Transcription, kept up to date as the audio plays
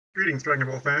Greetings, Dragon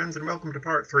Ball fans, and welcome to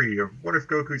part 3 of What If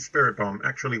Goku's Spirit Bomb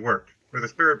Actually Worked, where the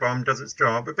Spirit Bomb does its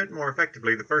job a bit more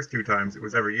effectively the first 2 times it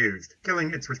was ever used,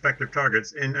 killing its respective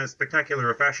targets in as spectacular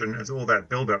a fashion as all that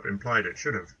build-up implied it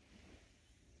should have.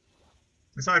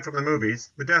 Aside from the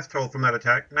movies, the death toll from that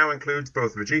attack now includes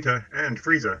both Vegeta and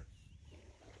Frieza.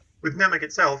 With Namek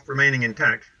itself remaining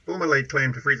intact, Bulma laid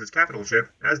claim to Frieza's capital ship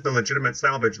as the legitimate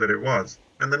salvage that it was,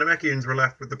 and the Namekians were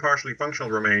left with the partially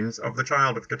functional remains of the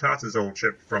child of Katatsu's old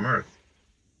ship from Earth.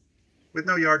 With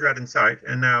no Yardrat in sight,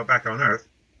 and now back on Earth,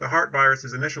 the Heart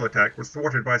Virus's initial attack was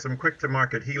thwarted by some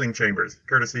quick-to-market healing chambers,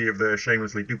 courtesy of the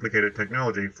shamelessly duplicated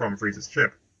technology from Frieza's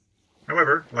ship.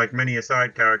 However, like many a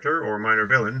side character or minor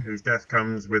villain whose death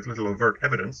comes with little overt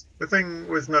evidence, the thing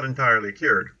was not entirely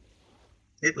cured.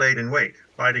 It laid in wait,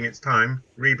 biding its time,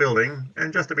 rebuilding,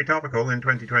 and just to be topical in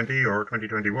 2020 or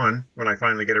 2021, when I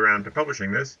finally get around to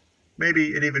publishing this, maybe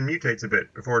it even mutates a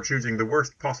bit before choosing the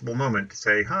worst possible moment to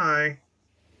say hi.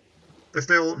 The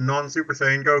still non-Super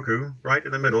Saiyan Goku, right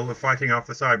in the middle of fighting off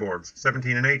the cyborgs,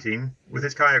 17 and 18, with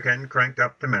his Kaioken cranked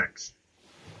up to max.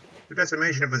 The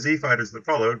decimation of the Z-Fighters that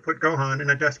followed put Gohan in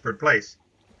a desperate place.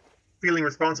 Feeling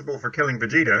responsible for killing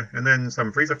Vegeta, and then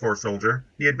some Frieza Force soldier,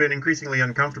 he had been increasingly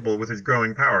uncomfortable with his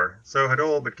growing power, so had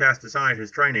all but cast aside his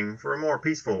training for a more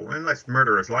peaceful and less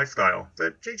murderous lifestyle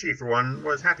that Chi-Chi, for one,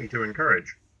 was happy to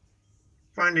encourage.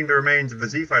 Finding the remains of the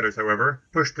Z-Fighters, however,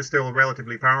 pushed the still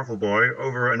relatively powerful boy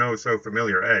over an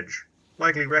oh-so-familiar edge,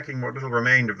 likely wrecking what little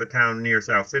remained of the town near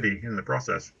South City in the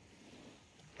process.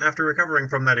 After recovering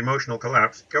from that emotional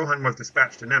collapse, Gohan was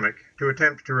dispatched to Namek to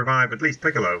attempt to revive at least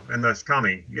Piccolo, and thus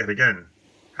Kami, yet again.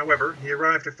 However, he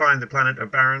arrived to find the planet a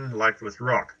barren, lifeless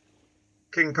rock.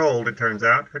 King Cold, it turns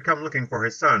out, had come looking for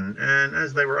his son, and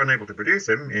as they were unable to produce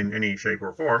him in any shape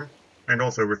or form, and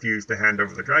also refused to hand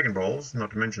over the Dragon Balls,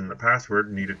 not to mention the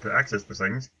password needed to access the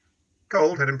things,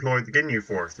 Cold had employed the Ginyu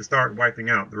Force to start wiping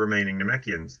out the remaining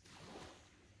Namekians.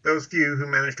 Those few who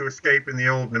managed to escape in the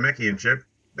old Namekian ship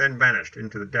then vanished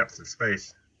into the depths of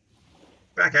space.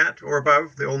 Back at, or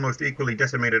above, the almost equally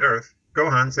decimated Earth,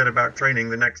 Gohan set about training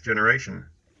the next generation.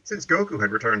 Since Goku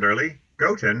had returned early,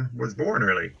 Goten was born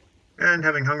early, and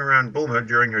having hung around Bulma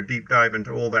during her deep dive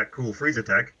into all that cool Frieza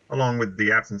tech, along with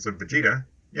the absence of Vegeta,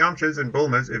 Yamcha's and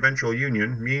Bulma's eventual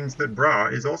union means that Bra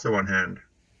is also on hand.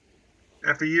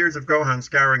 After years of Gohan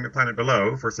scouring the planet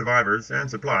below for survivors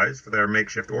and supplies for their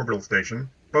makeshift orbital station,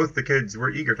 both the kids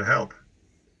were eager to help.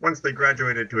 Once they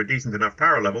graduated to a decent enough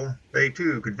power level, they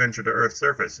too could venture to Earth's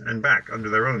surface and back under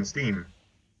their own steam.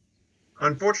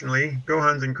 Unfortunately,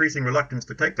 Gohan's increasing reluctance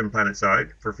to take them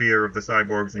planetside, for fear of the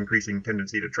cyborgs' increasing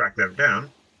tendency to track them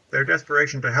down, their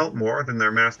desperation to help more than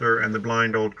their master and the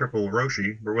blind old cripple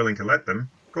Roshi were willing to let them,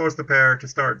 caused the pair to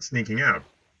start sneaking out.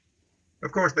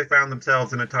 Of course, they found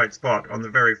themselves in a tight spot on the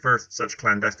very first such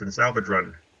clandestine salvage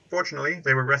run. Fortunately,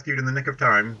 they were rescued in the nick of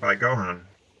time by Gohan.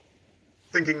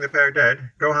 Thinking the pair dead,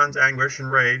 Gohan's anguish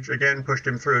and rage again pushed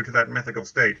him through to that mythical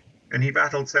state, and he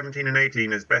battled 17 and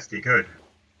 18 as best he could.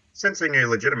 Sensing a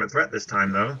legitimate threat this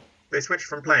time, though, they switched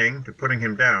from playing to putting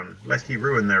him down, lest he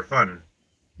ruin their fun.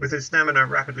 With his stamina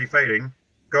rapidly fading,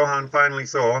 Gohan finally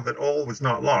saw that all was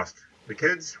not lost. The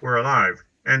kids were alive,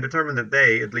 and determined that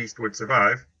they, at least, would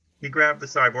survive, he grabbed the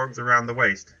cyborgs around the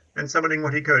waist, and summoning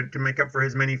what he could to make up for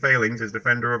his many failings as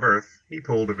defender of Earth, he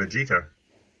pulled a Vegeta.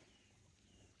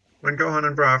 When Gohan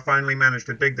and Bra finally managed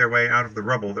to dig their way out of the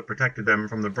rubble that protected them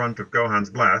from the brunt of Gohan's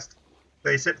blast,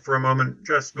 they sit for a moment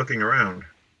just looking around.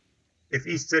 If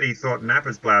East City thought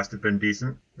Nappa's blast had been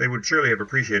decent, they would surely have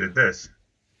appreciated this.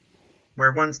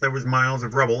 Where once there was miles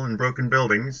of rubble and broken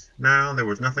buildings, now there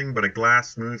was nothing but a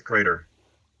glass-smooth crater.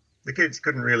 The kids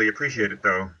couldn't really appreciate it,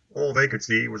 though. All they could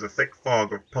see was a thick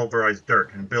fog of pulverized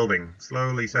dirt and building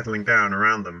slowly settling down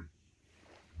around them.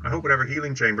 I hope whatever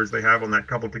healing chambers they have on that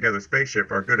cobbled-together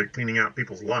spaceship are good at cleaning out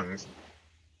people's lungs.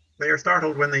 They are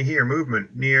startled when they hear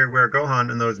movement near where Gohan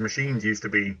and those machines used to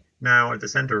be, now at the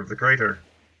center of the crater.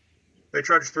 They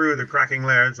trudge through the cracking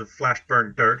layers of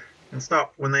flash-burnt dirt, and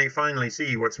stop when they finally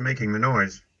see what's making the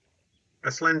noise.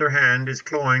 A slender hand is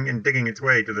clawing and digging its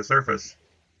way to the surface,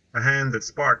 a hand that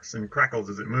sparks and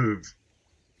crackles as it moves.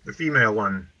 The female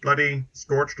one, bloody,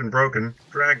 scorched and broken,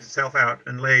 drags itself out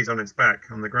and lays on its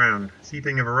back on the ground,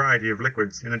 seeping a variety of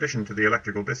liquids in addition to the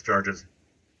electrical discharges.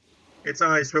 Its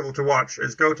eyes swivel to watch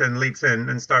as Goten leaps in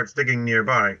and starts digging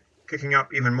nearby, kicking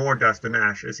up even more dust and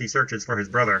ash as he searches for his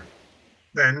brother.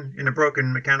 Then, in a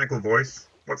broken mechanical voice,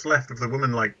 what's left of the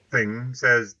woman-like thing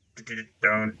says,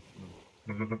 "Don't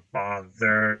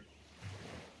bother."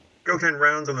 Goten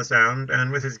rounds on the sound,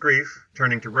 and with his grief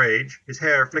turning to rage, his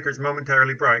hair flickers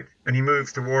momentarily bright, and he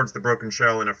moves towards the broken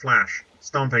shell in a flash,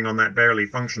 stomping on that barely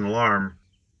functional arm.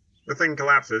 The thing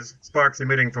collapses, sparks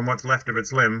emitting from what's left of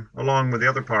its limb, along with the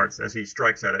other parts as he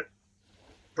strikes at it.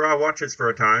 Bra watches for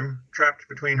a time, trapped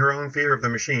between her own fear of the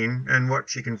machine and what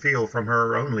she can feel from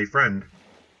her only friend.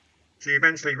 She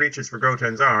eventually reaches for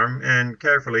Goten's arm and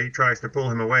carefully tries to pull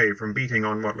him away from beating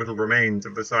on what little remains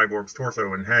of the cyborg's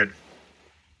torso and head.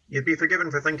 You'd be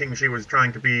forgiven for thinking she was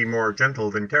trying to be more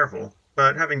gentle than careful,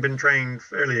 but having been trained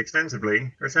fairly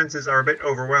extensively, her senses are a bit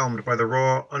overwhelmed by the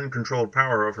raw, uncontrolled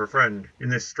power of her friend in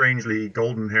this strangely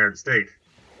golden-haired state.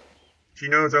 She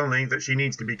knows only that she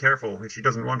needs to be careful if she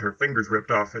doesn't want her fingers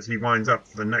ripped off as he winds up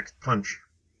for the next punch.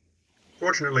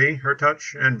 Fortunately, her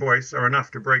touch and voice are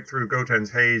enough to break through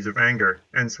Goten's haze of anger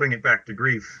and swing it back to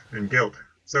grief and guilt,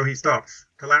 so he stops,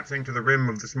 collapsing to the rim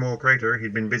of the small crater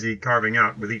he'd been busy carving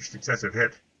out with each successive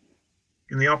hit.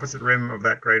 In the opposite rim of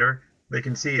that crater, they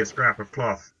can see a scrap of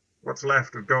cloth, what's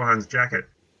left of Gohan's jacket,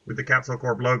 with the Capsule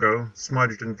Corp logo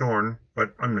smudged and torn,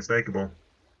 but unmistakable.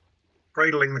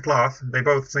 Cradling the cloth, they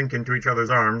both sink into each other's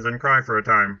arms and cry for a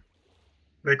time.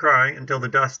 They cry until the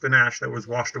dust and ash that was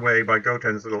washed away by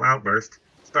Goten's little outburst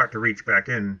start to reach back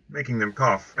in, making them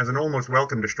cough as an almost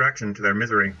welcome distraction to their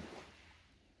misery.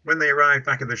 When they arrive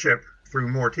back at the ship, through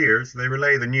more tears, they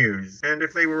relay the news, and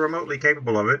if they were remotely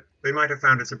capable of it, they might have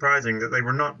found it surprising that they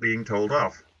were not being told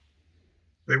off.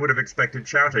 They would have expected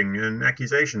shouting and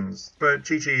accusations, but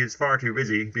Chi-Chi is far too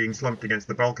busy being slumped against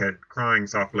the bulkhead, crying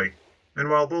softly. And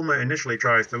while Bulma initially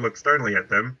tries to look sternly at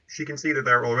them, she can see that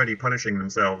they're already punishing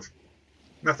themselves.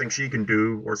 Nothing she can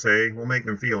do or say will make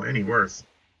them feel any worse.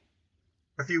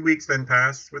 A few weeks then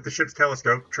pass, with the ship's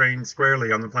telescope trained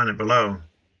squarely on the planet below.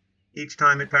 Each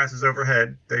time it passes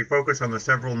overhead, they focus on the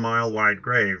several-mile-wide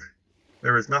grave.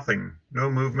 There is nothing,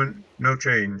 no movement, no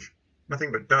change,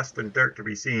 nothing but dust and dirt to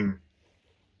be seen.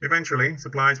 Eventually,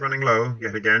 supplies running low,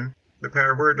 yet again, the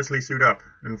pair wordlessly suit up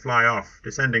and fly off,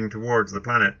 descending towards the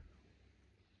planet.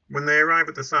 When they arrive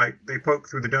at the site, they poke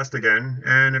through the dust again,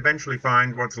 and eventually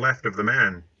find what's left of the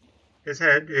man. His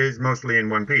head is mostly in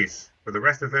one piece, but the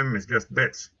rest of him is just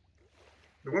bits.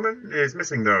 The woman is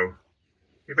missing, though.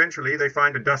 Eventually, they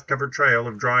find a dust-covered trail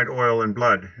of dried oil and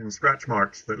blood, and scratch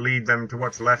marks that lead them to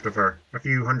what's left of her, a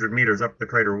few hundred meters up the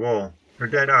crater wall, her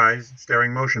dead eyes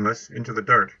staring motionless into the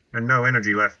dirt, and no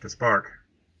energy left to spark.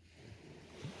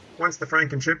 Once the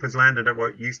Franken ship has landed at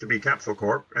what used to be Capsule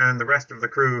Corp, and the rest of the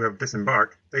crew have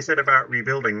disembarked, they set about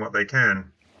rebuilding what they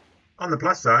can. On the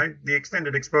plus side, the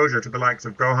extended exposure to the likes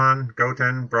of Gohan,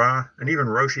 Goten, Bra, and even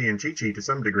Roshi and Chi-Chi to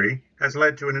some degree, has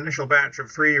led to an initial batch of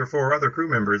 3 or 4 other crew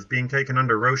members being taken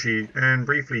under Roshi and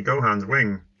briefly Gohan's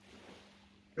wing.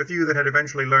 The few that had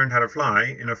eventually learned how to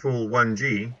fly, in a full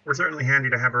 1G, were certainly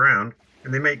handy to have around,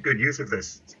 and they make good use of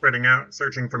this, spreading out,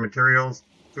 searching for materials,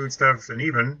 foodstuffs, and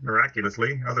even,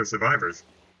 miraculously, other survivors.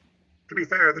 To be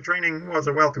fair, the training was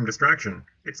a welcome distraction.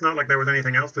 It's not like there was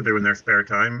anything else to do in their spare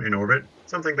time, in orbit,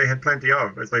 something they had plenty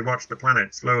of as they watched the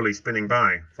planet slowly spinning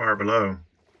by, far below.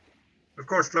 Of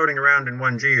course, floating around in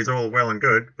 1G is all well and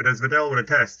good, but as Videl would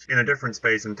attest, in a different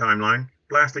space and timeline,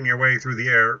 blasting your way through the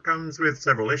air comes with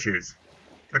several issues.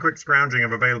 A quick scrounging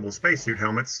of available spacesuit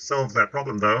helmets solves that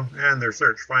problem, though, and their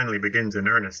search finally begins in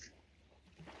earnest.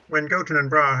 When Goten and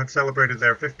Bra have celebrated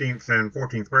their 15th and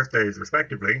 14th birthdays,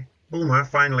 respectively, Bulma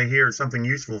finally hears something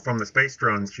useful from the space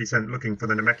drones she sent looking for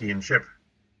the Namekian ship.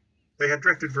 They had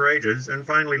drifted for ages and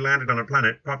finally landed on a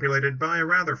planet populated by a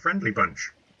rather friendly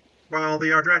bunch. While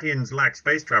the Ardratians lack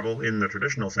space travel in the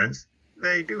traditional sense,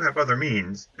 they do have other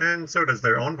means, and so does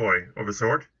their envoy, of a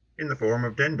sort, in the form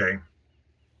of Dende.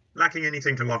 Lacking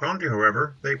anything to lock onto,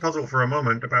 however, they puzzle for a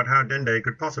moment about how Dende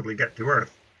could possibly get to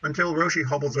Earth, until Roshi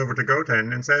hobbles over to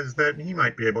Goten and says that he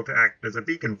might be able to act as a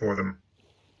beacon for them.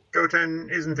 Goten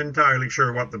isn't entirely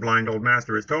sure what the blind old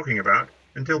master is talking about,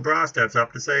 until Bra steps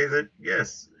up to say that,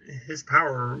 yes, his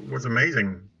power was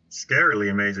amazing, scarily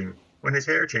amazing, when his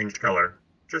hair changed color,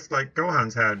 just like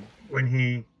Gohan's had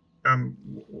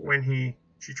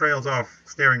she trails off,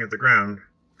 staring at the ground,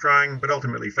 trying but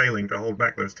ultimately failing to hold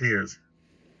back those tears.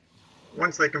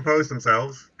 Once they compose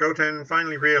themselves, Goten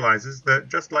finally realizes that,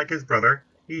 just like his brother,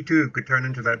 he too could turn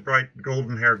into that bright,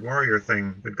 golden-haired warrior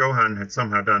thing that Gohan had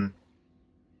somehow done.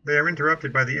 They are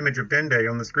interrupted by the image of Dende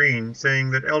on the screen,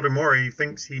 saying that Elder Mori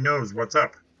thinks he knows what's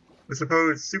up. The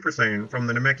supposed Super Saiyan from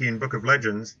the Namekian Book of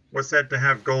Legends was said to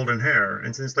have golden hair,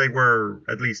 and since they were,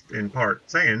 at least in part,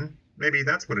 Saiyan, maybe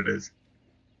that's what it is.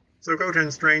 So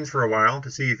Goten strains for a while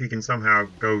to see if he can somehow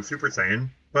go Super Saiyan,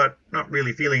 but, not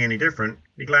really feeling any different,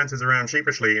 he glances around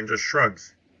sheepishly and just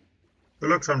shrugs. The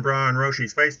looks on Bra and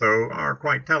Roshi's face, though, are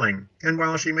quite telling, and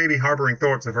while she may be harboring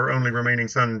thoughts of her only remaining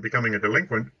son becoming a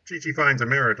delinquent, Chi-Chi finds a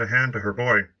mirror to hand to her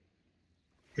boy.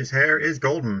 His hair is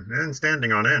golden and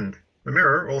standing on end. The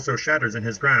mirror also shatters in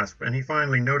his grasp, and he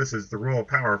finally notices the raw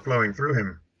power flowing through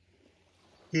him.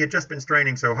 He had just been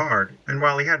straining so hard, and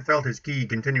while he had felt his ki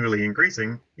continually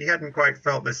increasing, he hadn't quite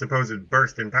felt the supposed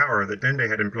burst in power that Dende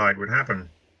had implied would happen.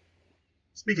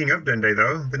 Speaking of Dende,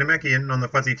 though, the Namekian on the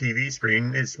fuzzy TV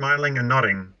screen is smiling and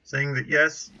nodding, saying that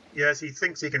yes, he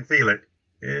thinks he can feel it.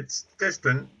 It's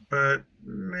distant, but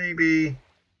maybe...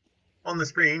 On the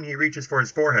screen, he reaches for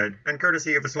his forehead, and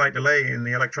courtesy of a slight delay in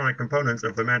the electronic components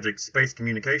of the magic space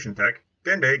communication tech,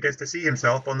 Dende gets to see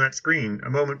himself on that screen a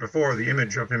moment before the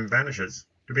image of him vanishes,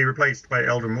 to be replaced by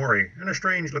Elder Mori, and a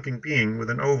strange-looking being with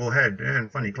an oval head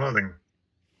and funny clothing.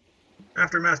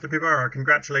 After Master Pibara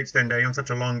congratulates Dende on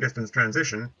such a long-distance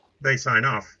transition, they sign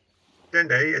off.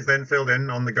 Dende is then filled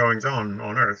in on the goings-on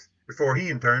on Earth, before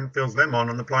he in turn fills them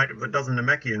on the plight of the dozen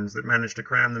Namekians that managed to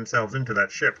cram themselves into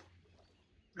that ship.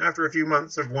 After a few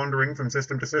months of wandering from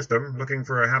system to system, looking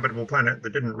for a habitable planet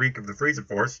that didn't reek of the Frieza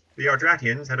Force, the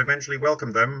Ardratians had eventually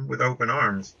welcomed them with open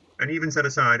arms, and even set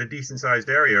aside a decent-sized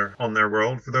area on their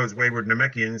world for those wayward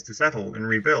Namekians to settle and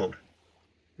rebuild.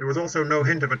 There was also no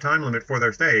hint of a time limit for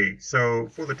their stay, so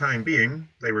for the time being,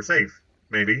 they were safe,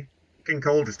 maybe. King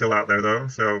Cold is still out there though,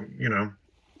 so, you know.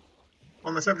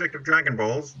 On the subject of Dragon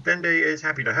Balls, Dende is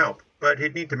happy to help, but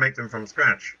he'd need to make them from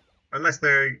scratch. Unless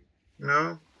they...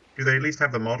 no? Do they at least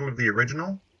have the model of the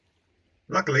original?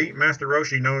 Luckily, Master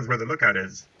Roshi knows where the lookout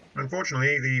is.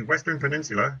 Unfortunately, the Western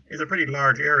Peninsula is a pretty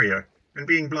large area, and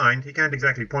being blind, he can't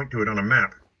exactly point to it on a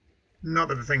map. Not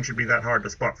that the thing should be that hard to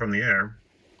spot from the air.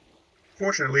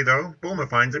 Fortunately, though, Bulma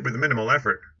finds it with minimal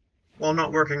effort. While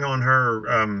not working on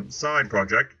her, side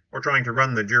project, or trying to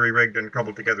run the jury-rigged and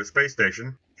cobbled-together space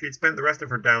station, she'd spent the rest of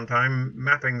her downtime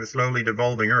mapping the slowly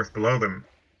devolving Earth below them.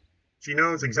 She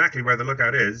knows exactly where the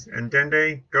lookout is, and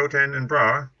Dende, Goten, and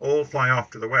Bra all fly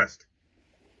off to the west.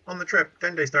 On the trip,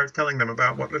 Dende starts telling them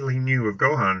about what little he knew of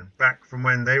Gohan, back from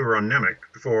when they were on Namek,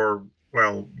 before,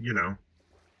 well, you know.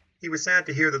 He was sad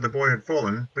to hear that the boy had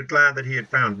fallen, but glad that he had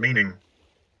found meaning.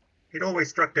 He'd always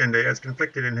struck Dende as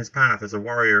conflicted in his path as a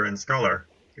warrior and scholar.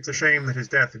 It's a shame that his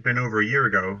death had been over a year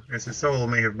ago, as his soul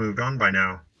may have moved on by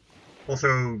now.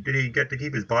 Also, did he get to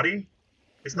keep his body?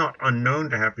 It's not unknown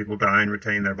to have people die and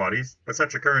retain their bodies, but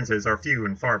such occurrences are few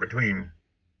and far between.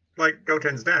 Like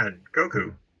Goten's dad,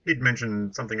 Goku. He'd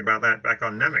mentioned something about that back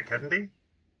on Namek, hadn't he?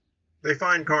 They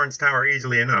find Karn's tower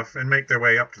easily enough and make their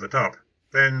way up to the top,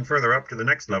 then further up to the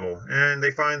next level, and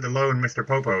they find the lone Mr.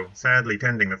 Popo sadly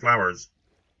tending the flowers.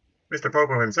 Mr.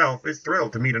 Popo himself is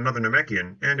thrilled to meet another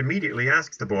Namekian, and immediately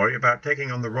asks the boy about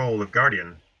taking on the role of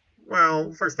guardian.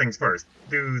 Well, first things first,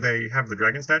 do they have the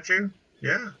dragon statue?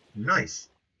 Yeah? Nice.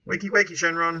 Wakey wakey,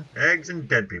 Shenron, eggs and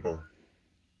dead people.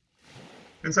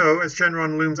 And so, as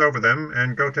Shenron looms over them,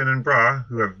 and Goten and Bra,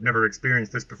 who have never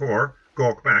experienced this before,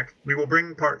 gawk back, we will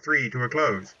bring Part 3 to a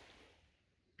close.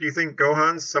 Do you think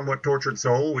Gohan's somewhat tortured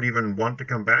soul would even want to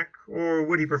come back, or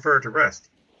would he prefer to rest?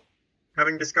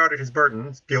 Having discarded his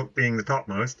burdens, guilt being the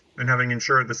topmost, and having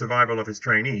ensured the survival of his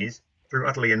trainees, through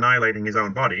utterly annihilating his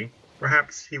own body,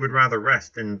 perhaps he would rather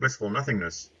rest in blissful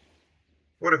nothingness.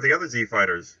 What of the other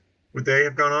Z-Fighters? Would they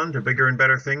have gone on to bigger and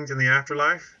better things in the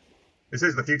afterlife? This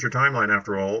is the future timeline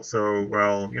after all, so,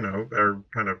 well, you know, they're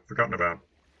kind of forgotten about.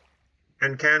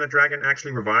 And can a dragon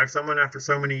actually revive someone after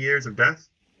so many years of death?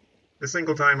 The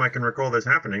single time I can recall this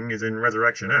happening is in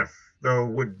Resurrection F, though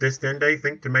would this Dende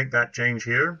think to make that change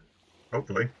here?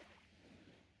 Hopefully.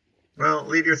 Well,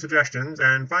 leave your suggestions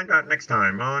and find out next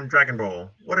time on Dragon Ball.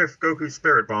 What if Goku's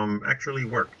Spirit Bomb actually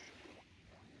worked?